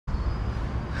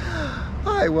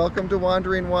Hi, welcome to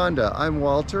Wandering WandA. I'm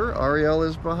Walter. Ariel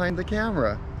is behind the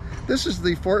camera. This is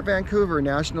the Fort Vancouver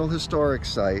National Historic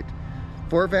Site.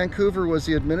 Fort Vancouver was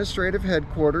the administrative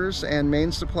headquarters and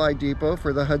main supply depot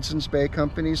for the Hudson's Bay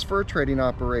Company's fur trading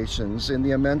operations in the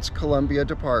immense Columbia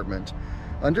Department.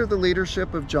 Under the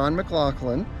leadership of John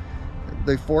McLaughlin,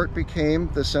 the fort became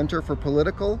the center for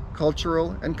political,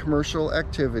 cultural, and commercial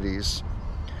activities.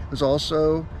 It was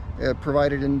also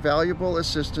provided invaluable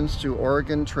assistance to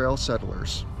Oregon Trail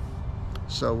settlers.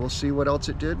 So we'll see what else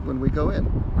it did when we go in.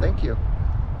 Thank you.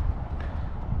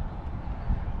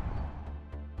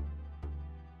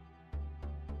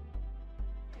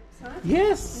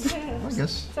 Yes. I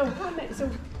guess. So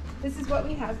this is what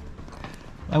we have.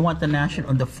 I want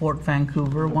the Fort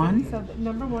Vancouver one. So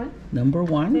number one. Number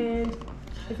one. And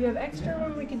if you have extra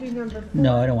one, we can do number 4.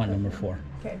 No, I don't want number 4.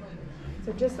 Okay.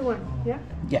 So just the one. Yeah.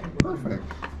 Yeah. Perfect.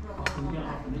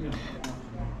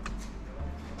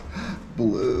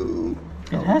 Blue.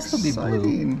 It has to be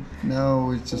blue.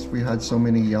 No, it's just we had so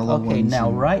many yellow ones. Okay,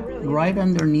 now right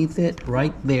underneath it,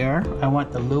 right there, I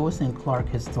want the Lewis and Clark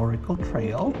Historical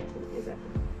Trail.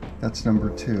 That's number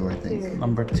 2, I think.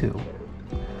 Number 2.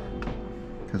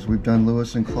 Because we've done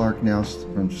Lewis and Clark now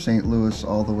from St. Louis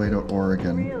all the way to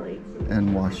Oregon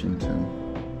and Washington.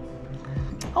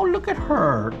 Oh, look at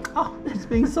her. Oh, it's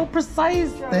being so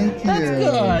precise. Thank you. That's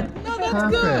good. No, that's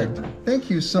Perfect. good. Thank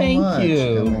you so Thank much, you.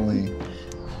 Emily.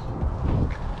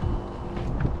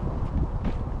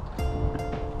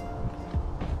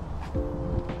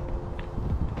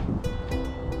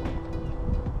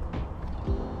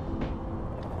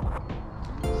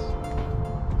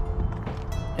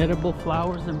 Edible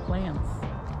flowers and plants.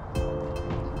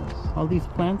 All these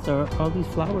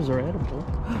flowers are edible.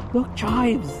 Look,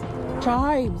 chives.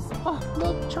 Chives. Oh,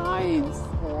 look, chives.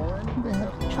 Corn. They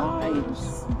have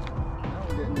Chives. Now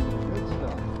we're getting into good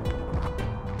stuff.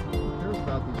 Who cares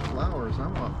about these flowers? I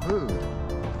want food.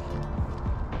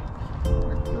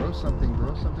 Grow something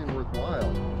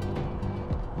worthwhile.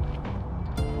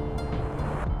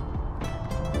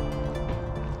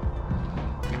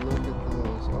 Look at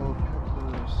those. Oh,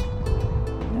 peppers.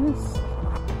 Yes.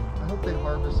 I hope they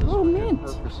harvest this Oh, for mint.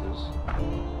 good purposes.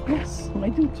 Yes, I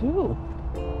do too.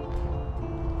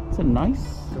 It's a nice.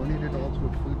 Donate it all to a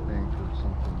food bank or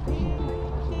something. Do something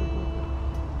positive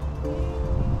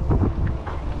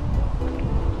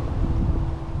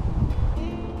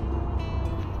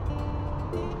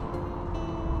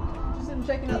Interested in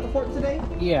checking out the fort today?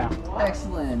 Yeah.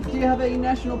 Excellent. Do you have a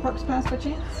National Parks Pass by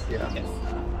chance? with it. Yeah.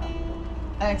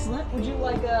 Excellent. Would you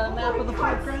like a map of the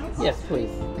fort grounds? Yes, please.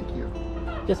 Thank you.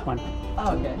 Just one.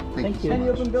 Oh, okay. Thank you. Any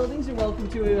open buildings you're welcome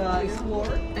to explore.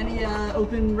 Any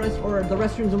open the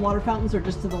restrooms and water fountains are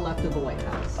just to the left of the White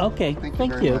House. Okay. Thank you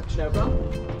Thank very you. much. No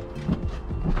problem.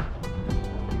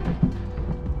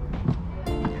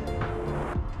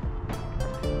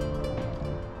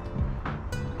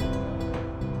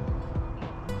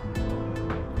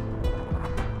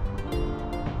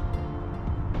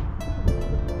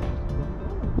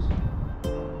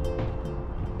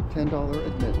 $10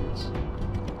 admittance.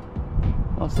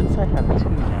 Well, since I have 2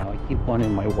 now, I keep one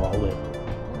in my wallet.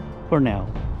 For now.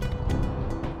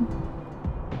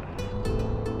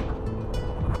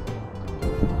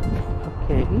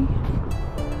 Okay.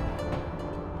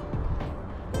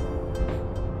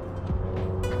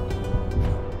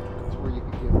 That's where you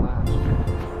could get last.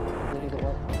 Go to the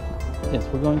White House. Yes,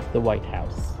 we're going to the White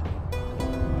House.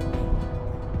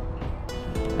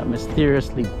 That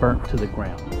mysteriously burnt to the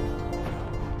ground.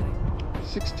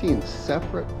 16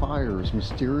 separate fires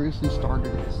mysteriously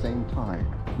started at the same time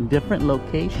Different in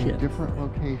locations. different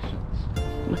locations.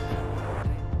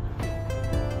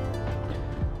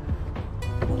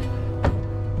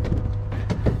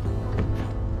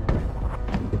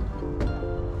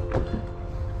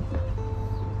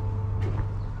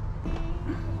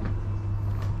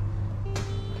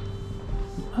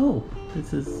 Oh,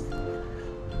 this is.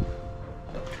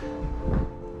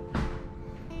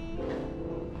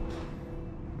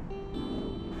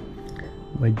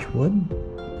 Wedgwood?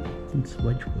 It's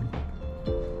Wedgwood.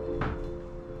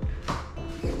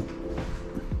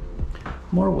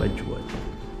 More Wedgwood.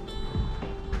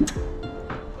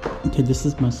 Okay,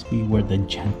 must be where the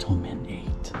gentleman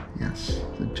ate. Yes,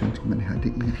 the gentleman had to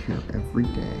eat here every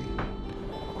day.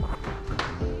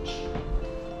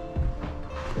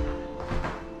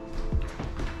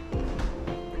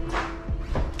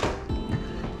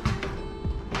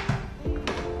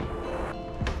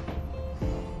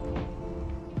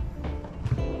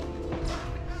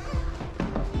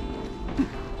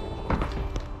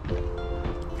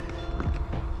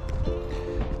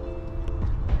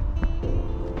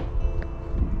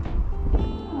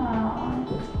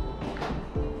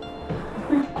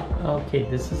 Okay,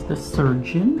 this is the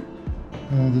surgeon.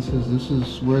 This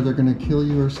is where they're going to kill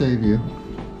you or save you,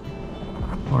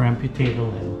 Or amputate a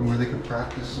limb. and where they can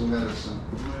practice some medicine.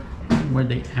 Where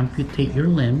they amputate your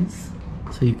limbs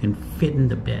so you can fit in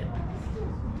the bed.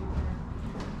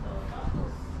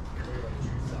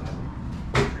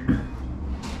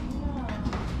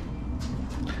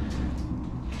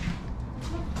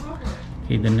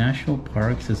 Okay, the national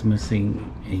parks is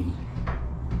missing a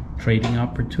trading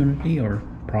opportunity or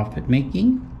profit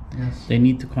making. Yes. They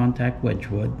need to contact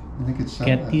Wedgwood, I think it's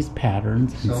get these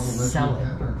patterns and sell it.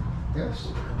 pattern. Yes.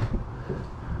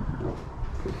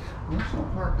 National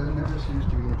Park never seems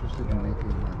to be interested in making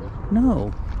money.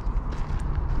 No.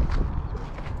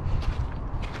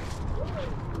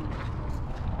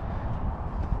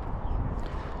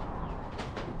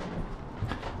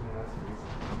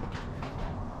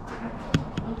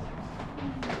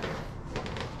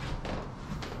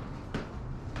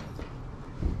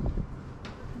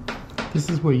 This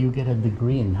is where you get a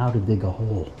degree in how to dig a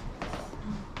hole.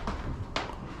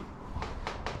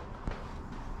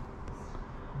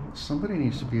 Somebody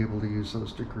needs to be able to use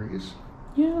those degrees.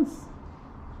 Yes.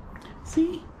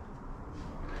 See?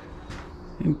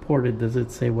 Imported, does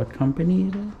it say what company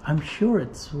it is? I'm sure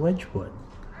it's Wedgwood.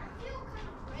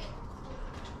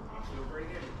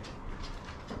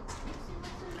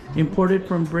 Imported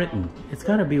from Britain. It's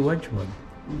gotta be Wedgwood.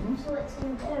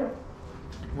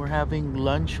 We're having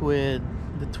lunch with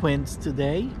the twins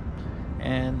today,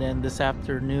 and then this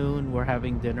afternoon we're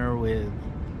having dinner with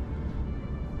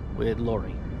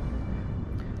Lori.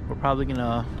 We're probably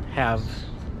gonna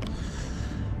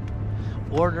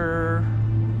order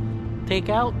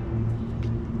takeout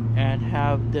and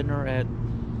have dinner at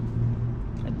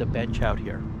the bench out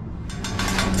here.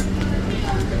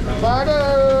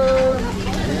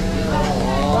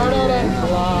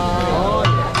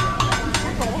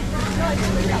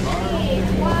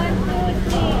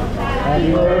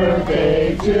 Happy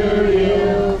birthday to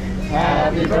you.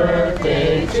 Happy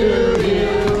birthday to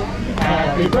you.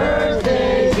 Happy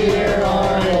birthday, dear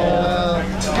Ariel.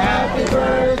 Happy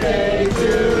birthday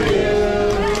to you.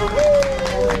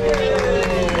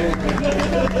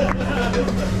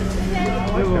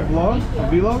 We have a vlog? A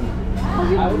vlog?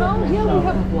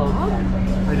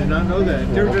 I did not know that.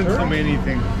 Never didn't tell me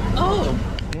anything. Oh!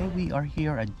 Today we are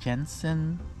here at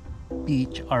Jantzen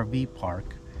Beach RV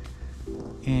Park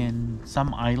in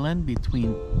some island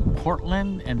between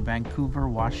Portland and Vancouver,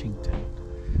 Washington.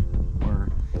 We're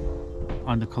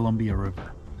on the Columbia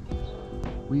River.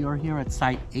 We are here at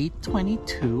site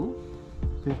 822,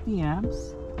 50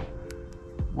 amps,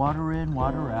 water in,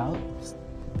 water out.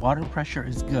 Water pressure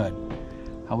is good.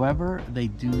 However, they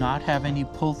do not have any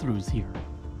pull-throughs here.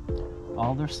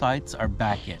 All their sites are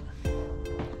back in.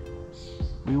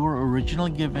 We were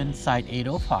originally given site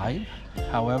 805.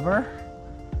 However,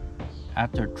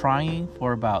 after trying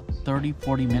for about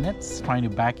 30-40 minutes trying to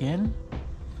back in,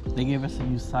 they gave us a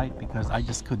new site because I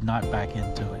just could not back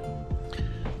into it.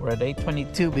 We're at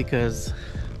 822 because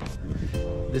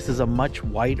this is a much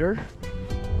wider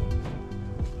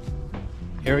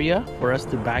area for us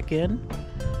to back in.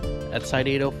 At site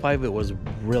 805 it was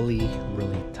really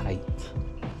tight.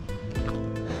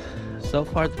 So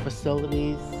far the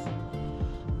facilities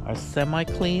are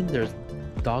semi-clean. There's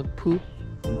dog poop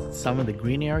in some of the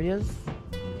green areas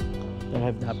that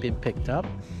have not been picked up.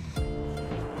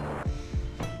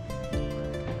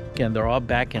 Again, they're all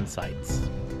back-end sites.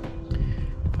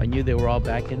 If I knew they were all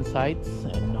back-end sites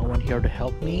and no one here to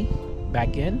help me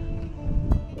back in,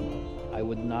 I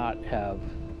would not have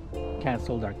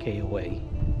canceled our KOA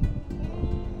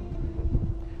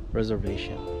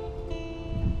reservation.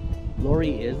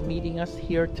 Lori is meeting us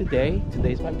here today.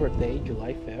 Today's my birthday,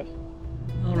 July 5th.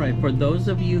 All right, for those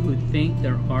of you who think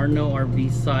there are no RV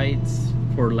sites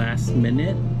for last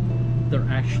minute, there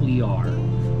actually are.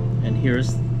 And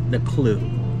here's the clue.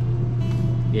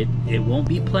 It won't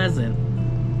be pleasant.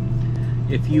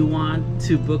 If you want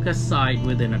to book a site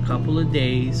within a couple of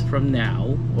days from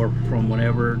now, or from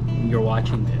whenever you're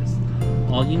watching this,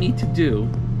 all you need to do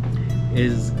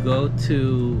is go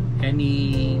to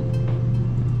any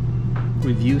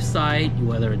review site,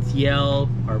 whether it's Yelp,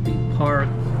 RV Park,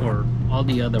 or all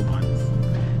the other ones,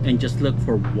 and just look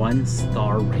for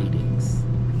 1-star ratings.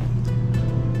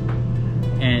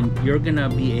 And you're gonna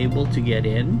be able to get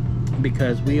in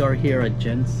because we are here at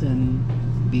Jantzen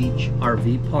Beach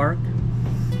RV Park,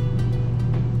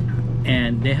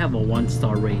 and they have a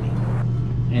 1-star rating.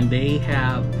 And they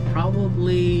have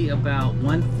probably about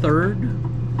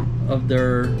 1/3 of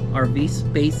their RV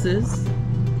spaces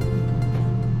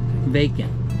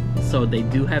vacant. So they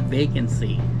do have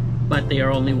vacancy, but they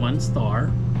are only 1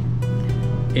 star.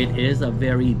 It is a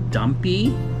very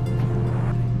dumpy,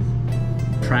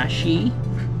 trashy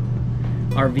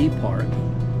RV park.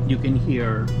 You can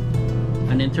hear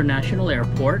an international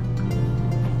airport.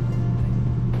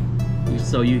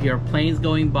 So you hear planes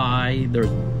going by. There's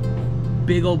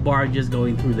big old barges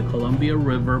going through the Columbia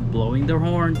River, blowing their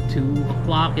horn 2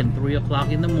 o'clock and 3 o'clock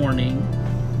in the morning.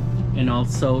 And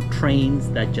also trains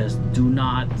that just do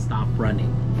not stop running,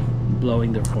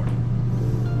 blowing their horn.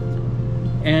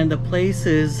 And the place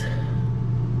is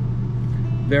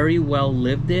very well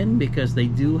lived in because they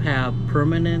do have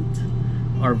permanent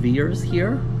RVers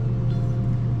here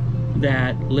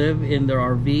that live in their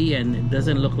RV, and it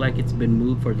doesn't look like it's been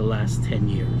moved for the last 10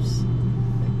 years.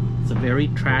 It's a very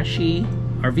trashy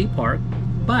RV park,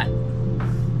 but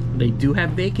they do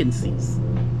have vacancies.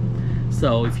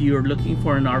 So if you're looking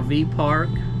for an RV park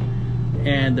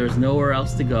and there's nowhere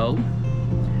else to go,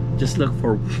 just look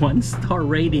for 1-star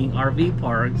rating RV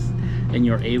parks and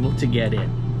you're able to get in.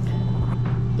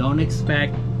 Don't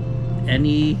expect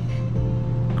any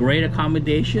great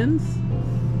accommodations,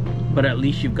 but at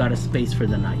least you've got a space for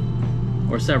the night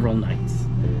or several nights.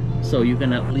 So you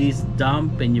can at least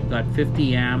dump, and you've got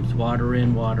 50 amps, water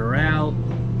in, water out.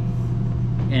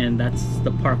 And that's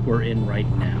the park we're in right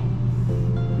now.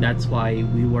 That's why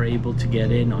we were able to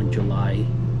get in on July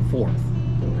 4th.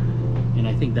 And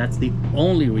I think that's the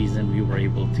only reason we were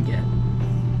able to get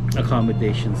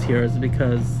accommodations here, is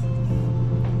because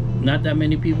not that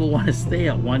many people want to stay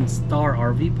at 1-star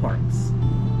RV parks.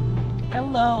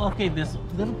 Hello. Okay, this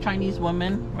little Chinese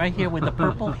woman right here with the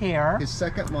purple hair His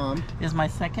second mom. is my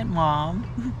second mom.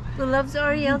 Who loves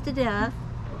Ariel to death.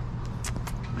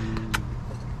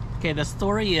 Okay, the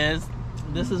story is,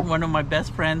 this is one of my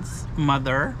best friend's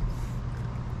mother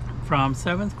from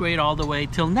 7th grade all the way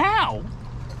till now.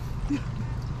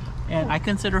 And I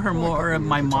consider her more of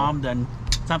my mom than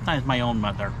sometimes my own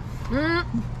mother.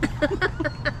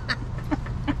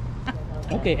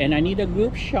 Okay, and I need a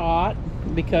group shot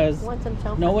because Want some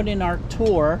selfie? no one in our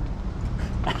tour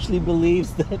actually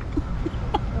believes that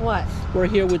What? we're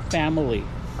here with family.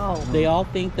 Oh. They all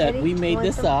think that Eddie, we you made want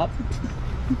this some? up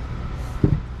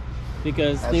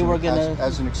because they were gonna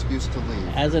as an excuse to leave.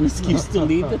 as an excuse to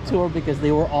leave the tour because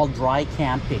they were all dry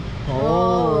camping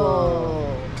Oh.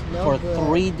 No for good.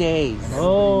 3 days. Everybody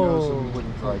knows that we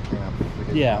wouldn't dry camp if we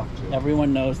didn't Yeah, have to.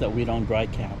 everyone knows that we don't dry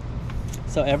camp.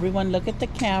 So everyone look at the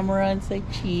camera and say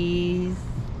cheese.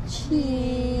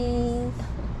 Cheese.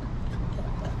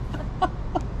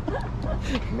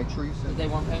 Make sure you say They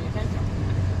weren't paying attention.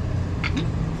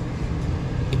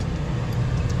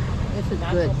 This is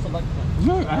Natural good. selection.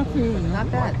 No, actually, Not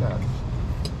like bad. that.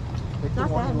 Take the Not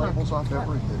warning bad, huh? labels off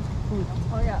everything.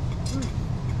 Oh yeah.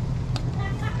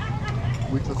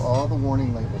 We took all the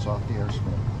warning labels off the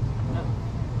airspan.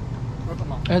 Rip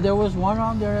 'em off. There was one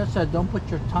on there that said, "Don't put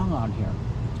your tongue on here."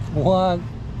 What?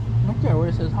 Okay, where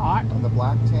it says hot. On the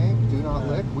black tank, do not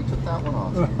lick, we took that one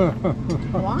off.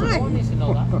 No one Why? needs to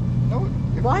know that. No,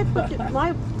 if, Why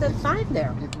put the sign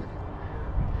there? if,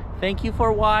 Thank you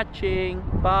for watching.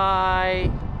 Bye.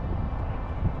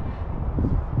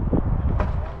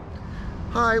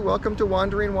 Hi, welcome to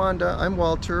Wandering Wanda. I'm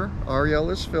Walter. Ariel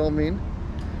is filming.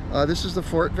 This is the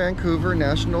Fort Vancouver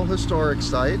National Historic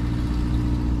Site.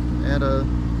 And a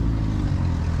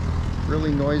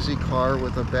really noisy car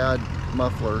with a bad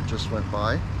muffler just went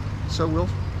by. So we'll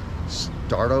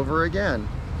start over again.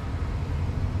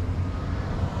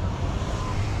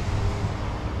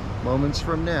 Moments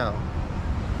from now.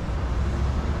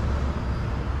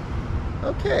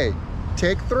 Okay,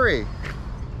 take 3.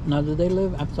 Now, do they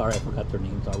live? I'm sorry, I forgot their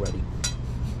names already.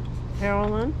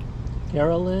 Carolyn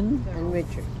Carolyn, and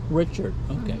Richard. Richard.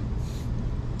 Okay.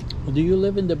 Do you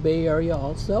live in the Bay Area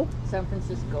also? San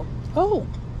Francisco. Oh,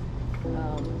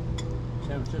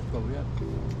 San Francisco, yeah.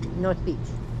 North Beach.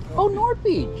 oh, North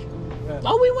Beach.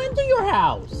 Oh, we went to your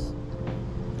house.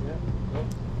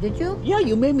 Did you? Yeah,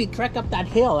 you made me trek up that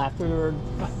hill after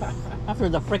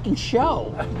the freaking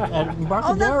show at Oh, that's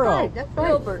Embarcadero. right. That's right.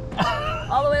 Gilbert.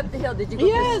 All the way up the hill. Did you go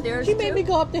up the Yes, stairs she made too? me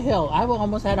go up the hill. I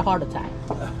almost had a heart attack.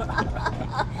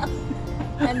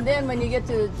 And then when you get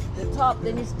to the top,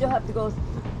 then you still have to go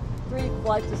 3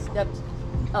 flights of steps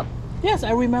up. Yes,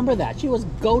 I remember that. She was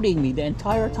goading me the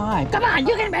entire time. Come on,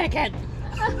 you can make it.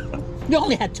 You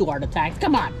only had 2 heart attacks.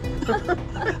 Come on.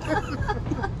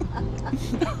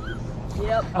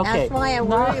 Yep. Okay. That's why I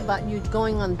worry about you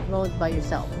going on the road by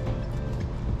yourself.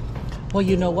 Well,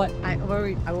 you know what? I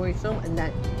worry so, and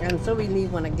I'm so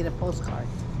relieved when I get a postcard.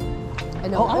 I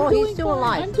know. I'm Oh, doing he's still fine.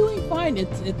 alive. I'm doing fine.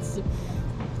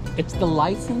 It's the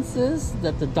licenses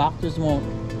that the doctors won't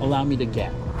allow me to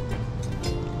get.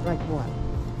 Like what?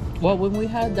 Well, when we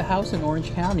had the house in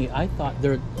Orange County, I thought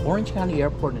Orange County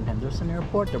Airport and Henderson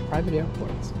Airport, they're private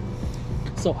airports.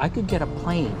 So I could get a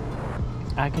plane.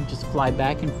 I could just fly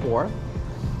back and forth.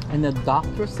 And the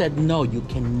doctor said, no, you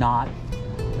cannot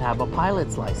have a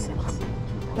pilot's license.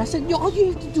 And I said, all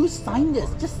you have to do is sign this.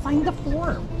 Just sign the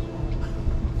form.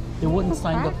 They wouldn't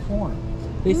sign the form.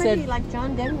 They Maybe said, like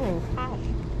John Denver and Cash.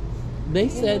 they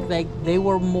said like they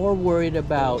were more worried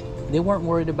about, they weren't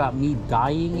worried about me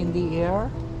dying in the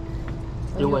air.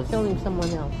 Or you're killing someone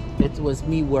else. It was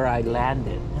me where I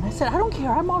landed. And I said, I don't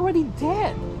care, I'm already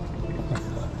dead.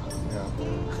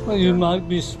 Well, you might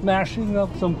be smashing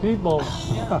up some people.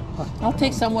 I'll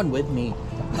take someone with me.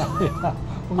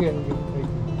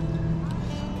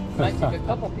 Might take a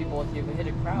couple people if you hit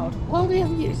a crowd. Well,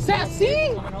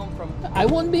 see? Coming home from I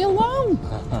wouldn't be alone.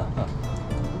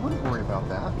 You wouldn't worry about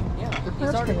that. yeah. Your he's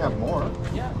parents already can have more.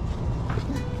 Yeah.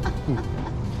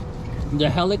 The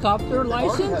helicopter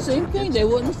license, same thing. They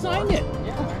wouldn't sign it.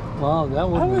 Yeah. Wow, that I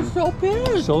would was be so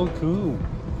pissed. so cool.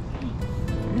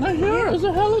 Not here, it's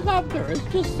a helicopter. It's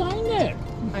just sign it.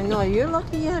 I know, you're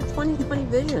lucky you had 20/20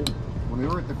 vision. When we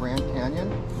were at the Grand Canyon,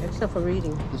 Except for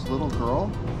reading. this little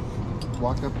girl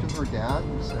walked up to her dad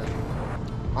and said,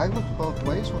 I looked both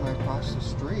ways when I crossed the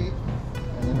street.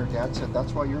 And then her dad said,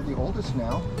 that's why you're the oldest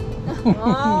now.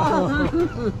 Oh.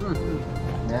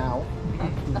 Now.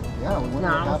 Yeah, we went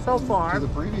Now, back so far. to the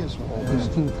previous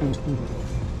oldest.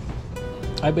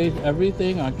 I based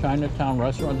everything on Chinatown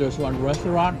restaurant. There's one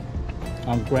restaurant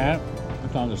on Grant.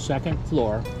 It's on the second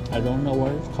floor. I don't know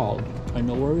what it's called. I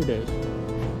know where it is.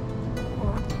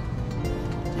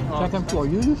 Second floor.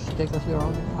 You used to take us there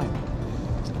all the time.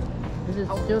 Is it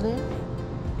still there?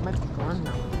 Might be gone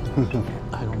now.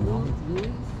 I don't know.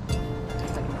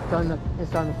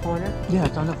 It's on the corner. Yeah,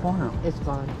 it's on the corner. It's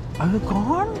gone. Are you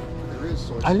gone? There is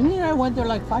source. Eileen and I went there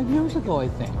like 5 years ago, I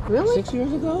think. Really? 6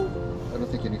 years ago? I don't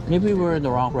think anything. Maybe we were in the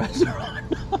wrong restaurant.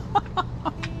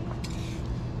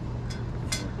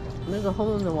 There's a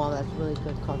hole in the wall that's really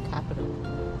good called Capitol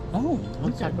Oh, in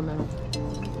okay. Sacramento.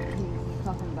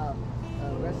 Talking about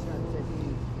restaurants that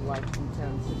he liked in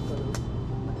San Francisco,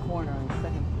 on the corner on the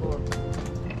second floor.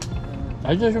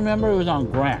 I just remember it was on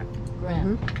Grant.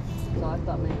 Grant. So I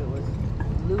thought maybe it was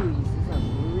Louis. Is that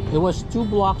Louis? It was 2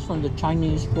 blocks from the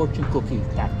Chinese fortune cookie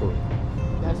factory.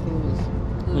 That's Louis.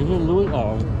 Is it Louis?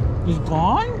 Oh, he's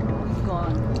gone? He's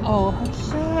gone. Oh, how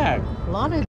sad. A lot of